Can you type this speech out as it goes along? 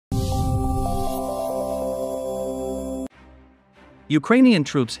Ukrainian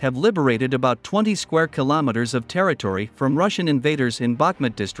troops have liberated about 20 square kilometers of territory from Russian invaders in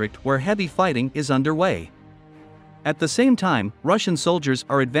Bakhmut district where heavy fighting is underway. At the same time, Russian soldiers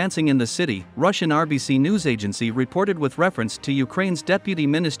are advancing in the city, Russian RBC news agency reported with reference to Ukraine's Deputy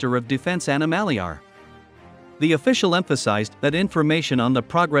Minister of Defense Anna Maliar. The official emphasized that information on the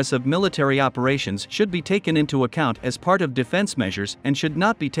progress of military operations should be taken into account as part of defense measures and should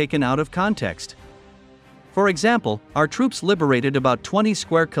not be taken out of context. For example, our troops liberated about 20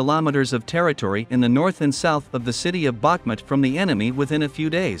 square kilometers of territory in the north and south of the city of Bakhmut from the enemy within a few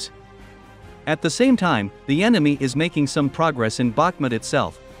days. At the same time, the enemy is making some progress in Bakhmut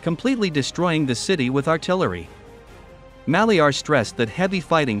itself, completely destroying the city with artillery. Maliar stressed that heavy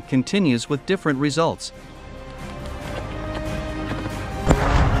fighting continues with different results.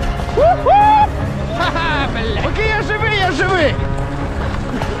 Поки я живий, я живий!